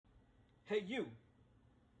Hey you.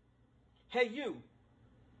 Hey you.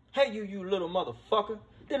 Hey you little motherfucker.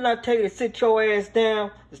 Didn't I tell you to sit your ass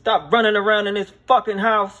down and stop running around in this fucking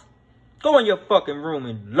house? Go in your fucking room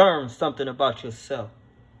and learn something about yourself.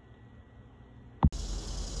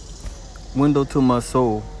 Window to my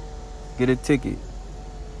soul. Get a ticket.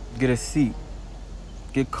 Get a seat.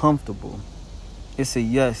 Get comfortable. It's a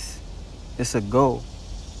yes. It's a go.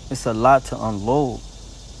 It's a lot to unload.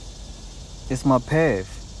 It's my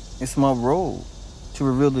path. It's my road. To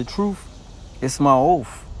reveal the truth, it's my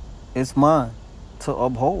oath. It's mine to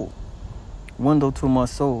uphold. Window to my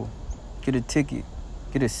soul. Get a ticket.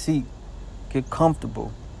 Get a seat. Get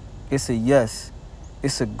comfortable. It's a yes.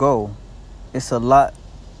 It's a go. It's a lot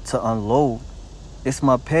to unload. It's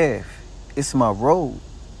my path. It's my road.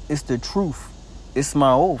 It's the truth. It's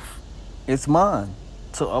my oath. It's mine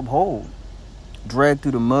to uphold. Drag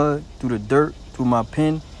through the mud, through the dirt, through my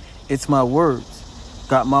pen. It's my words.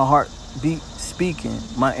 Got my heart beat speaking.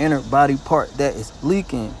 My inner body part that is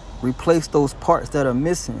leaking. Replace those parts that are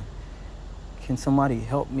missing. Can somebody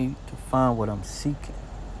help me to find what I'm seeking?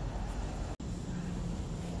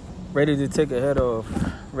 Ready to take a head off.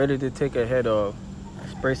 Ready to take a head off.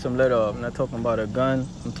 Spray some lead off. I'm not talking about a gun.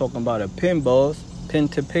 I'm talking about a pen, boss. Pen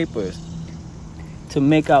to papers. To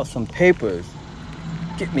make out some papers.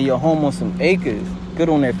 Get me a home on some acres. Good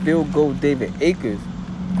on that field goal David Akers.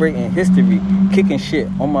 Great in history. Kicking shit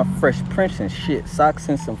on my Fresh Prince and shit. Socks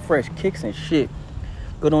and some fresh kicks and shit.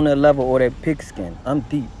 Good on that level or that pigskin. I'm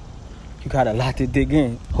deep. You got a lot to dig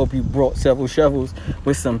in. Hope you brought several shovels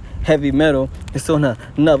with some heavy metal. It's on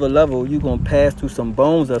another level. You gonna pass through some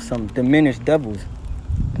bones of some diminished devils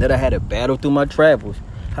that I had to battle through my travels.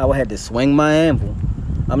 How I had to swing my anvil.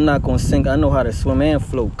 I'm not gonna sink. I know how to swim and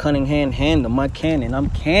float. Cunningham handle my cannon. I'm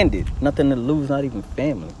candid. Nothing to lose, not even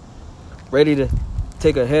family. Ready to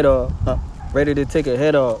take a head off. Ready to take a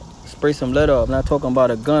head off. Spray some lead off. Not talking about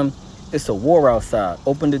a gun. It's a war outside.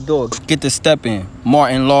 Open the door. Get the step in.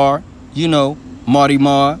 Martin Law. You know, Marty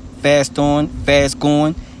Marr. Fast on. Fast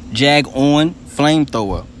going. Jag on.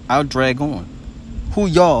 Flamethrower. I'll drag on. Who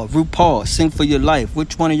y'all? RuPaul. Sing for your life.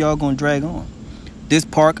 Which one of y'all gonna drag on? This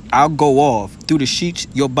park, I'll go off. Through the sheets,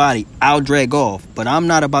 your body, I'll drag off. But I'm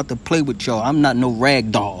not about to play with y'all. I'm not no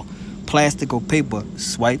rag doll. Plastic or paper.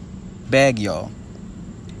 Swipe. Bag y'all.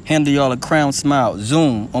 Handle y'all a crown smile.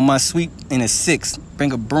 Zoom on my sweep in a 6.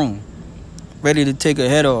 Bring a broom. Ready to take a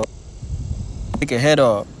head off. Take a head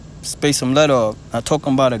off. Spray some lead off. Not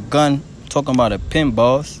talking about a gun. Talking about a pen,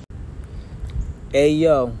 boss. Hey,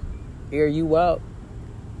 yo. Hear you out.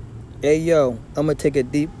 Hey, yo. I'm going to take a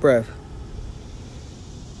deep breath.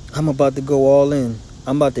 I'm about to go all in.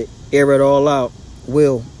 I'm about to air it all out.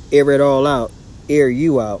 Will air it all out. Air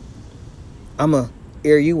you out. I'ma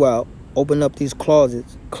air you out. Open up these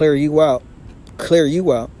closets. Clear you out. Clear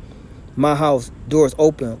you out. My house, doors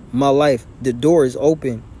open. My life, the door is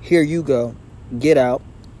open. Here you go. Get out.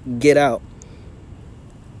 Get out.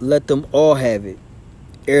 Let them all have it.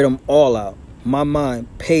 Air them all out. My mind,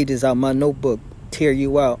 pages out my notebook. Tear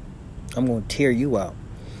you out. I'm going to tear you out.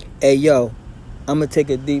 Hey, yo. I'm going to take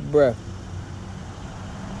a deep breath.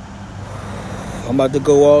 I'm about to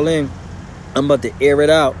go all in. I'm about to air it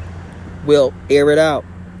out. Will air it out.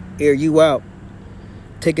 Air you out.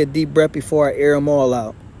 Take a deep breath before I air them all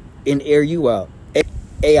out. And air you out.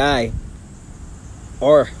 A.I.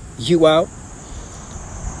 Are you out?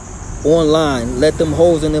 Online. Let them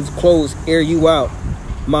holes in them clothes air you out.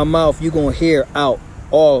 My mouth, you going to hear out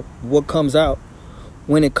all what comes out.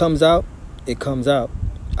 When it comes out, it comes out.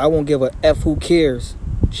 I won't give a F who cares.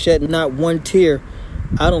 Shed not one tear.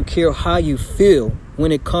 I don't care how you feel.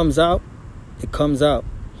 When it comes out, it comes out.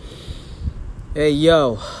 Hey,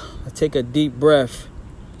 yo, I take a deep breath.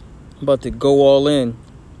 I'm about to go all in.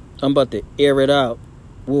 I'm about to air it out.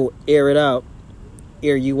 We'll air it out.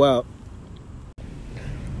 Air you out.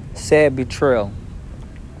 Sad betrayal.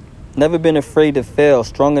 Never been afraid to fail.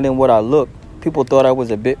 Stronger than what I look. People thought I was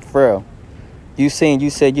a bit frail. You saying you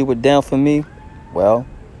said you were down for me? Well,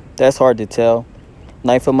 that's hard to tell.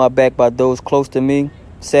 Knife in my back by those close to me.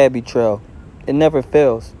 Sad betrayal. It never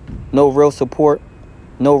fails. No real support.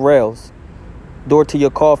 No rails. Door to your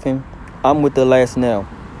coffin. I'm with the last nail.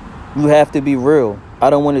 You have to be real. I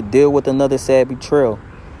don't want to deal with another sad betrayal.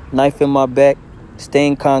 Knife in my back.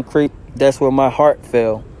 Stained concrete. That's where my heart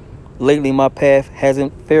fell. Lately my path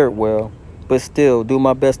hasn't fared well. But still do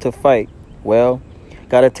my best to fight. Well,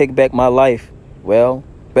 gotta take back my life. Well,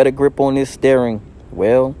 better grip on this steering.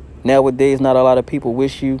 Well, nowadays not a lot of people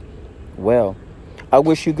wish you well. I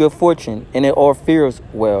wish you good fortune and in all fears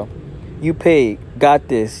well. You paid, got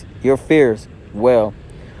this, your fears well.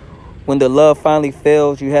 When the love finally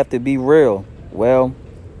fails, you have to be real. Well,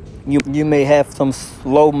 You may have some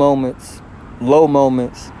slow moments, low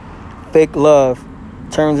moments. Fake love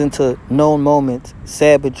turns into known moments.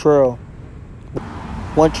 Sad betrayal.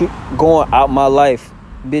 Once you going out my life,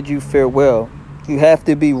 bid you farewell. You have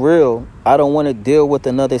to be real. I don't want to deal with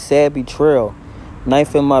another sad betrayal.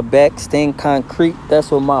 Knife in my back, stained concrete.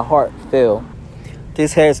 That's where my heart fell.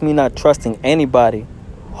 This has me not trusting anybody.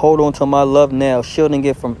 Hold on to my love now, shielding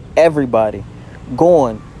it from everybody.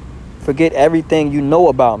 Gone. Forget everything you know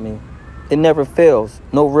about me. It never fails.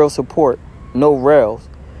 No real support. No rails.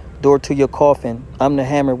 Door to your coffin. I'm the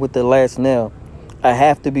hammer with the last nail. I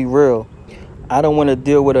have to be real. I don't want to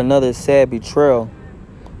deal with another sad betrayal.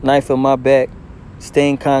 Knife in my back.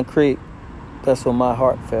 Stained concrete. That's where my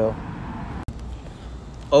heart fell.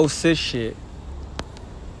 Oh, sis shit.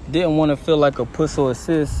 Didn't want to feel like a puss or a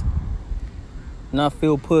sis. Not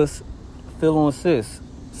feel puss, feel on sis.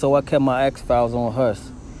 So I kept my X-Files on hush.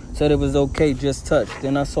 Said it was okay, just touch.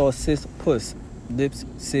 Then I saw sis puss. Lips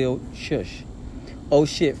sealed, shush. Oh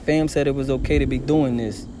shit, fam said it was okay to be doing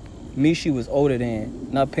this. Me, she was older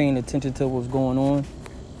than. Not paying attention to what was going on.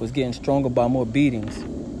 Was getting stronger by more beatings.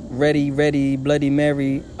 Ready, Bloody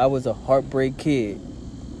Mary. I was a heartbreak kid.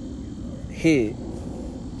 Hid.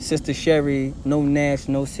 Sister Sherry, no Nash,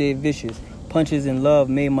 no Sid Vicious. Punches in love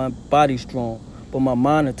made my body strong, but my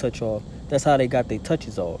mind a touch off. That's how they got their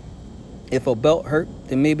touches off. If a belt hurt,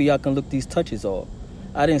 then maybe I can look these touches off.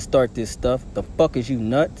 I didn't start this stuff. The fuck is you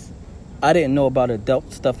nuts? I didn't know about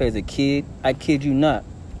adult stuff as a kid. I kid you not.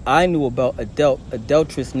 I knew about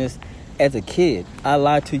adulterousness as a kid. I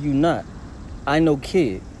lied to you not. I know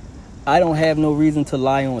kid. I don't have no reason to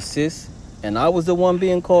lie on sis. And I was the one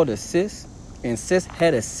being called a sis. And sis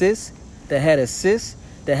had a sis that had a sis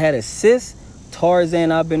that had a sis.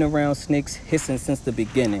 Tarzan, I've been around snakes hissing since the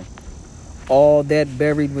beginning. All that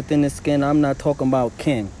buried within the skin, I'm not talking about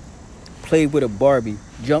kin. Played with a Barbie,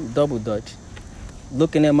 jumped double dutch.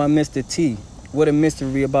 Looking at my Mr. T. What a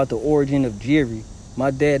mystery about the origin of Jerry.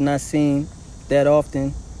 My dad not seen that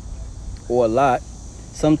often, or a lot.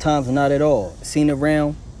 Sometimes not at all. Seen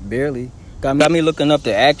around, barely. Got me looking up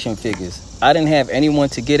the action figures. I didn't have anyone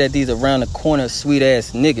to get at these around the corner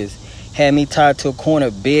sweet-ass niggas. Had me tied to a corner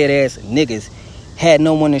bad-ass niggas. Had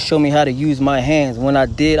no one to show me how to use my hands. When I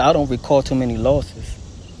did, I don't recall too many losses.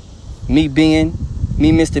 Me, Mr.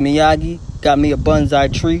 Miyagi, got me a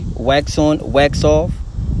bonsai tree. Wax on, wax off.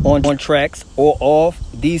 On tracks or off.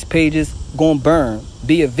 These pages gon' burn.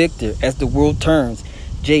 Be a victor as the world turns.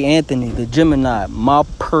 J. Anthony, the Gemini. My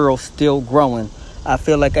pearl still growing. I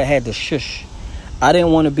feel like I had to shush. I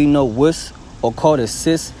didn't want to be no wuss or called a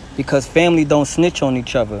sis because family don't snitch on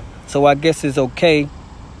each other. So I guess it's okay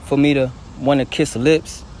for me to want to kiss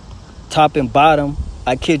lips, top and bottom.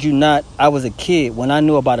 I kid you not, I was a kid when I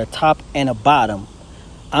knew about a top and a bottom.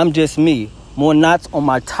 I'm just me. More knots on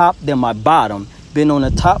my top than my bottom. Been on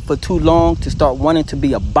the top for too long to start wanting to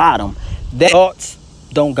be a bottom. That thoughts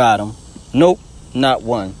don't got them. Nope, not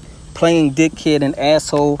one. Playing dickhead and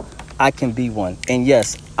asshole, I can be one. And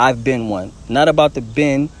yes, I've been one. Not about to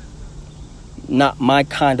bend, not my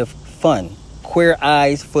kind of fun. Queer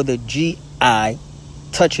eyes for the G.I.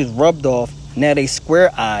 Touches rubbed off, now they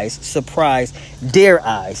square eyes. Surprise, dare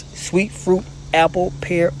eyes. Sweet fruit, apple,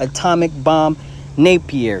 pear, atomic bomb,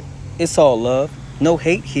 Napier. It's all love, no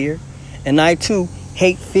hate here. And I too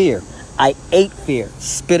hate fear. I ate fear,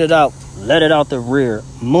 spit it out, let it out the rear.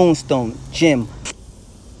 Moonstone, Jim,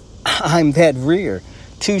 I'm that rear.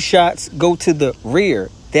 2 shots go to the rear.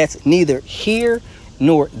 That's neither here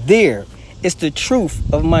nor there. It's the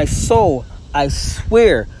truth of my soul, I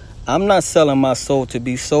swear. I'm not selling my soul to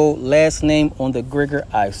be sold. Last name on the Grigger,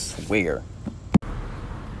 I swear.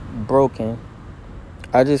 Broken.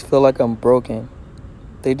 I just feel like I'm broken.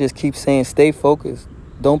 They just keep saying stay focused.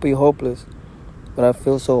 Don't be hopeless. But I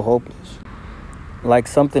feel so hopeless. Like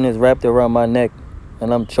something is wrapped around my neck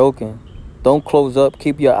and I'm choking. Don't close up.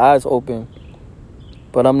 Keep your eyes open.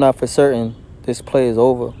 But I'm not for certain this play is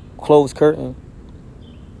over. Closed curtain.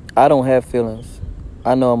 I don't have feelings.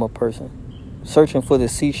 I know I'm a person. Searching for the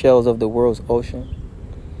seashells of the world's ocean.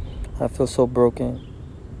 I feel so broken.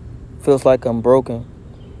 Feels like I'm broken.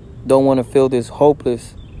 Don't want to feel this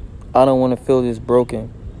hopeless. I don't want to feel this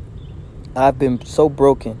broken. I've been so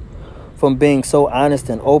broken from being so honest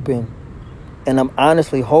and open. And I'm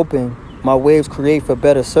honestly hoping my waves create for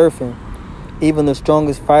better surfing. Even the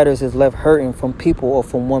strongest fighters is left hurting from people or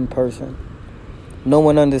from one person. No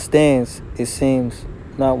one understands, it seems,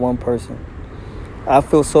 not one person. I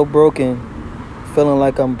feel so broken, feeling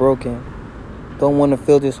like I'm broken. Don't want to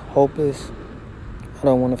feel this hopeless. I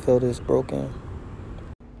don't want to feel this broken.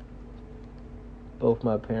 Both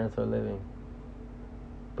my parents are living,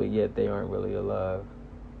 but yet they aren't really alive.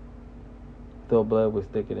 thought blood was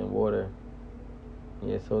thicker than water.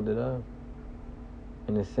 Yeah, so did I.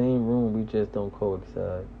 In the same room, we just don't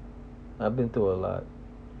coexist. I've been through a lot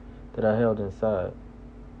that I held inside.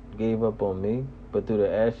 Gave up on me, but through the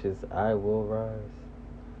ashes, I will rise.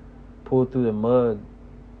 Pulled through the mud,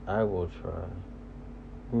 I will try.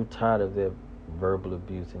 Grew tired of that verbal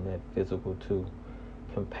abuse and that physical too.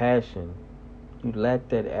 Compassion, you lack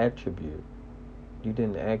that attribute. You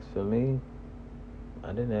didn't ask for me,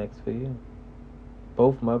 I didn't ask for you.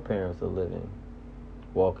 Both my parents are living,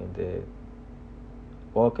 walking dead.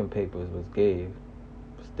 Walking papers was gave,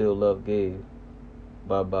 still love gave.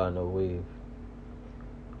 Bye-bye, no wave.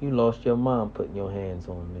 You lost your mind putting your hands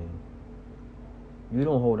on me. You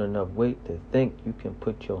don't hold enough weight to think you can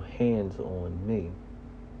put your hands on me.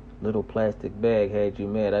 Little plastic bag had you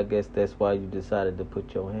mad. I guess that's why you decided to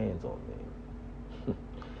put your hands on me.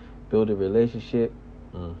 Build a relationship?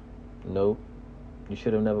 Nope. You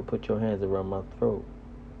should have never put your hands around my throat.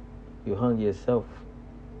 You hung yourself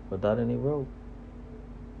without any rope.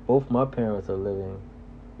 Both my parents are living,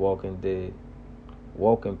 walking dead.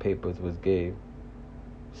 Walking papers was gave.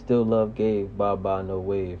 Still love gave, bye-bye, no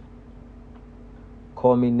wave.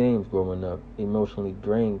 Call me names growing up, emotionally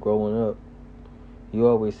drained growing up. You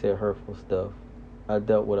always said hurtful stuff. I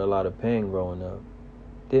dealt with a lot of pain growing up.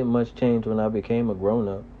 Didn't much change when I became a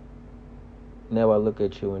grown-up. Now I look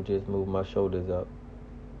at you and just move my shoulders up.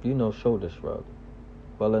 You know, shoulder shrug.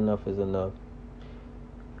 Well, enough is enough.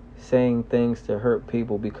 Saying things to hurt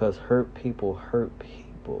people because hurt people hurt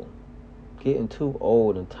people. Getting too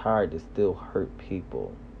old and tired to still hurt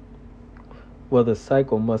people. Well, the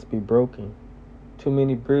cycle must be broken. Too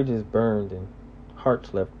many bridges burned and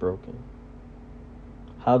hearts left broken.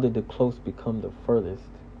 How did the close become the furthest?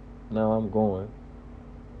 Now I'm going.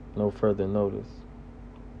 No further notice.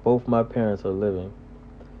 Both my parents are living,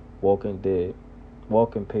 walking dead.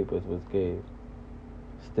 Walking papers was gave.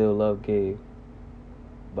 Still love gave.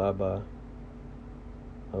 Bye-bye.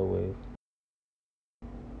 No wave.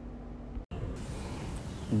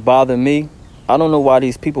 Bother me? I don't know why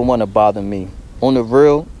these people want to bother me. On the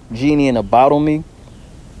real, genie in a bottle me,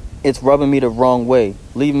 it's rubbing me the wrong way.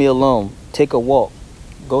 Leave me alone. Take a walk.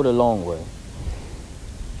 Go the long way.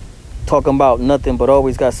 Talking about nothing but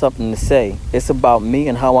always got something to say. It's about me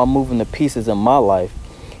and how I'm moving the pieces in my life.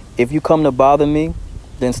 If you come to bother me,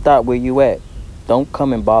 then start where you at. Don't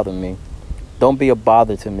come and bother me. Don't be a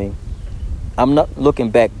bother to me. I'm not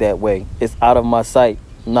looking back that way. It's out of my sight,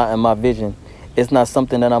 not in my vision. It's not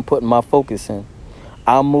something that I'm putting my focus in.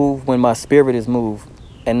 I'll move when my spirit is moved,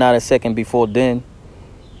 and not a second before then.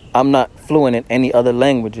 I'm not fluent in any other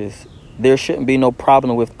languages. There shouldn't be no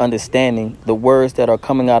problem with understanding the words that are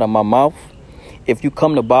coming out of my mouth. If you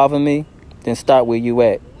come to bother me, then start where you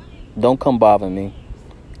at. Don't come bother me.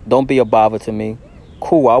 Don't be a bother to me.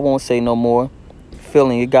 Cool, I won't say no more.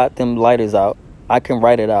 Feeling you got them lighters out. I can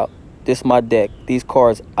write it out. This my deck. These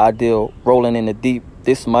cards I deal. Rolling in the deep.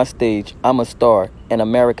 This is my stage. I'm a star. An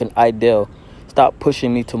American Idol. Stop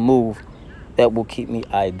pushing me to move. That will keep me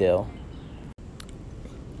idle.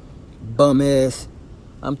 Bum ass.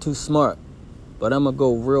 I'm too smart. But I'm going to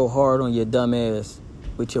go real hard on your dumb ass.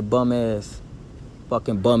 With your bum ass.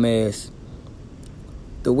 Fucking bum ass.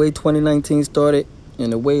 The way 2019 started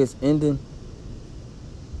and the way it's ending,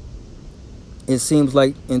 it seems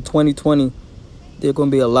like in 2020 there are going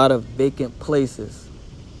to be a lot of vacant places.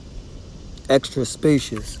 Extra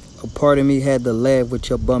spacious. A part of me had to laugh with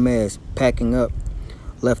your bum ass packing up.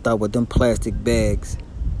 Left out with them plastic bags.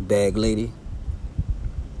 Bag lady.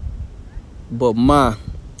 But ma,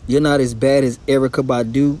 you're not as bad as Erykah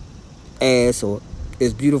Badu ass or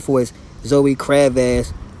as beautiful as Zoe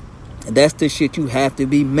Kravitz. And that's the shit you have to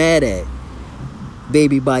be mad at.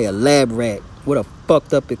 Baby by a lab rat. What a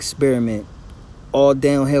fucked up experiment. All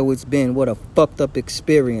downhill it's been. What a fucked up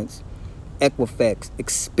experience. Equifax.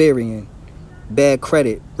 Experian. Bad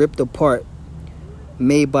credit. Ripped apart.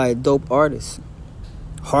 Made by a dope artist.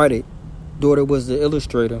 Hearted. Daughter was the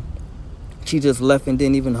illustrator. She just left and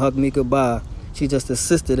didn't even hug me goodbye. She just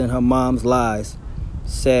assisted in her mom's lies.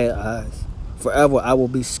 Sad eyes. Forever I will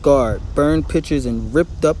be scarred. Burned pictures and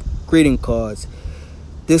ripped up greeting cards.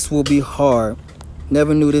 This will be hard.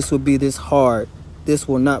 Never knew this would be this hard. This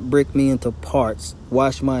will not break me into parts.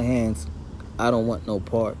 Wash my hands. I don't want no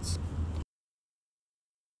parts.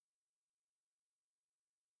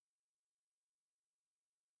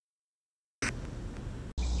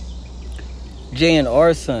 J and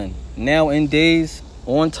R son. Now in days,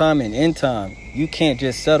 on time and in time. You can't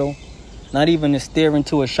just settle. Not even to stare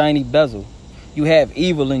into a shiny bezel. You have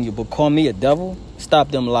evil in you, but call me a devil?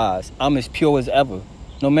 Stop them lies. I'm as pure as ever.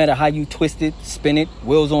 No matter how you twist it, spin it,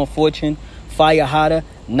 wheels on fortune, Fire hotter?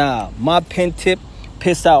 Nah, my pen tip,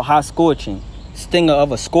 piss out hot scorching. Stinger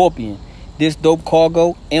of a scorpion. This dope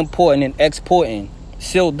cargo, importing and exporting.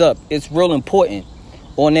 Sealed up, it's real important.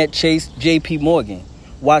 On that chase, J.P. Morgan.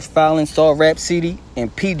 Watch Fallon, saw Rhapsody,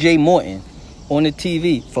 and P.J. Morton. On the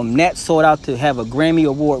TV, from Nat sought out to have a Grammy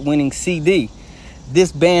Award winning CD.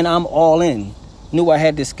 This band, I'm all in. Knew I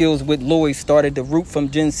had the skills with Lloyd, started the root from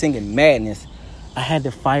ginseng and madness. I had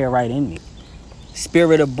the fire right in me.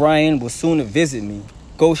 Spirit of Brian will soon to visit me.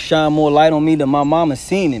 Go shine more light on me than my mama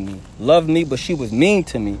seen in me. Loved me, but she was mean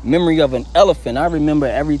to me. Memory of an elephant. I remember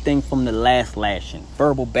everything from the last lashing,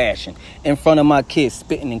 verbal bashing, in front of my kids,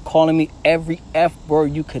 spitting and calling me every F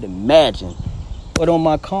word you could imagine. But on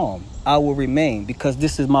my calm, I will remain, because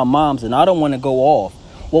this is my mom's and I don't want to go off.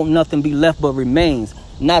 Won't nothing be left but remains.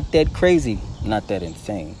 Not that crazy, not that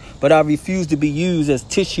insane. But I refuse to be used as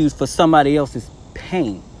tissues for somebody else's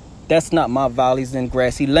pain. That's not my valleys and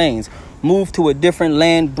grassy lanes. Move to a different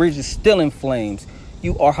land, bridges still in flames.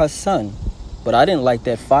 You are her son, but I didn't like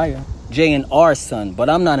that fire. J and R son, but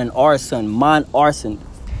I'm not an R son. Mine arson,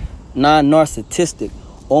 non-narcissistic.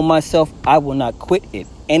 On myself, I will not quit it.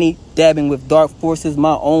 Any dabbing with dark forces,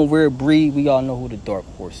 my own weird breed. We all know who the dark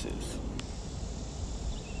horse is.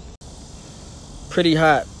 Pretty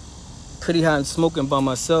hot and smoking by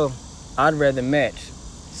myself. I'd rather match,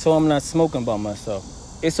 so I'm not smoking by myself.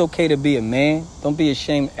 It's okay to be a man. Don't be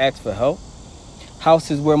ashamed to ask for help.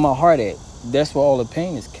 House is where my heart at. That's where all the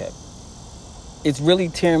pain is kept. It's really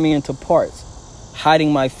tearing me into parts.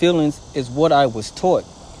 Hiding my feelings is what I was taught.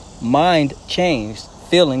 Mind changed.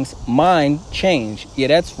 Feelings, mind changed. Yeah,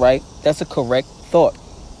 that's right. That's a correct thought.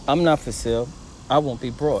 I'm not for sale. I won't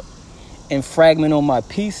be brought. And fragment on my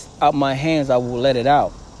piece, out my hands, I will let it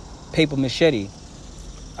out. Paper machete,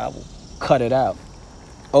 I will cut it out.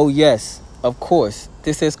 Oh yes, of course,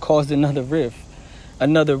 this has caused another rift,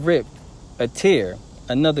 another rip, a tear,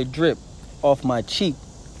 another drip off my cheek.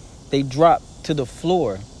 They dropped to the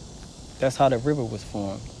floor. That's how the river was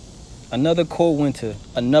formed. Another cold winter,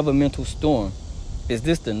 another mental storm. Is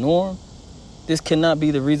this the norm? This cannot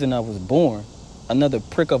be the reason I was born. Another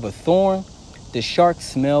prick of a thorn. The sharks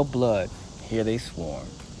smell blood. Here they swarm.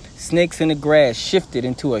 Snakes in the grass shifted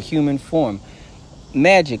into a human form.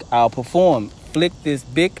 Magic, I'll perform. Flick this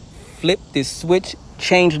bic, flip this switch,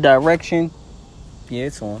 change direction. Yeah,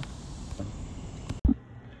 it's on.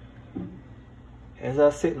 As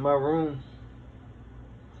I sit in my room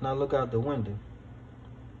and I look out the window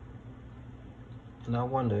and I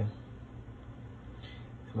wonder,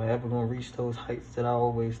 am I ever going to reach those heights that I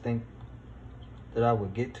always think that I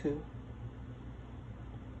would get to?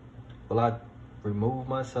 Will I remove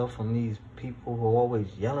myself from these people who are always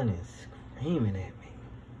yelling and screaming at me?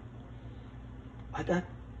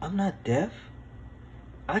 I'm not deaf.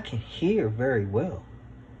 I can hear very well.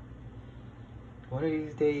 One of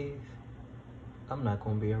these days, I'm not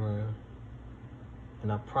going to be around.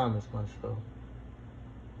 And I promise myself,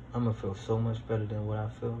 I'm going to feel so much better than what I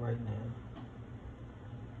feel right now.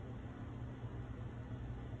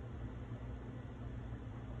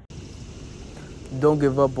 Don't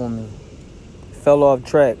give up on me. Fell off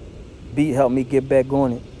track. Beat helped me get back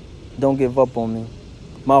on it. Don't give up on me.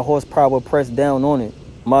 My horsepower pressed down on it.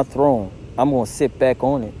 My throne. I'm going to sit back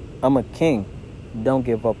on it. I'm a king. Don't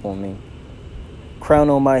give up on me. Crown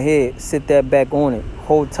on my head. Sit that back on it.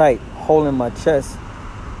 Hold tight. Hole in my chest.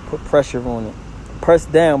 Put pressure on it. Press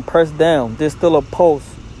down. Press down. There's still a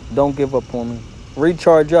pulse. Don't give up on me.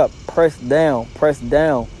 Recharge up. Press down. Press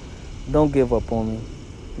down. Don't give up on me.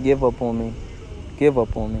 Give up on me. Give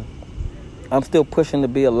up on me. I'm still pushing to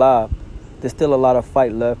be alive. There's still a lot of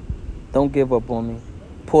fight left. Don't give up on me.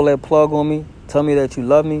 Pull that plug on me. Tell me that you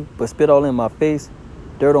love me, but spit all in my face.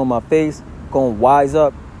 Dirt on my face. Gonna wise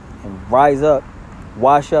up and rise up.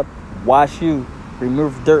 Wash up, wash you.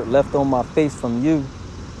 Remove dirt left on my face from you.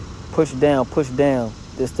 Push down, push down.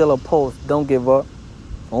 There's still a pulse. Don't give up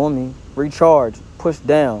on me. Recharge. Push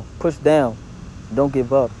down, push down. Don't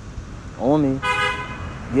give up on me.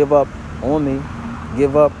 Give up on me.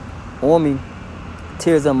 Give up on me.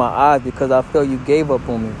 Tears in my eyes because I feel you gave up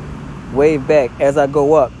on me. Wave back as I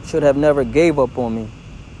go up. Should have never gave up on me.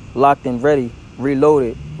 Locked and ready.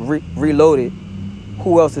 Reloaded. Reloaded.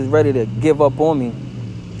 Who else is ready to give up on me?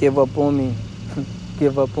 Give up on me.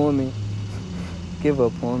 Give up on me. Give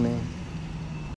up on me.